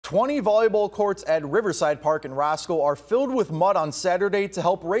20 volleyball courts at Riverside Park in Roscoe are filled with mud on Saturday to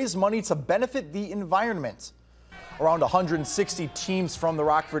help raise money to benefit the environment. Around 160 teams from the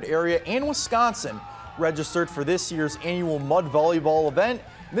Rockford area and Wisconsin registered for this year's annual mud volleyball event.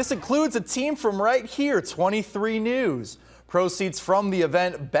 This includes a team from right here, 23 News. Proceeds from the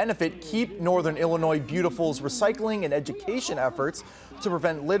event benefit Keep Northern Illinois Beautiful's recycling and education efforts to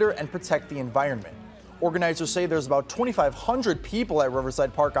prevent litter and protect the environment. Organizers say there's about 2,500 people at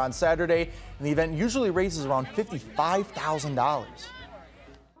Riverside Park on Saturday, and the event usually raises around $55,000.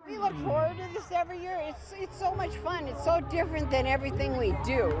 We look forward to this every year. It's so much fun. It's so different than everything we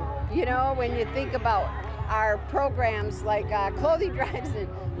do. You know, when you think about our programs like clothing drives, and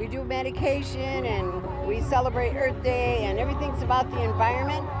we do medication, and we celebrate Earth Day, and everything's about the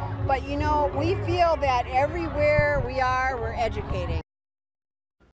environment. But you know, we feel that everywhere we are, we're educating.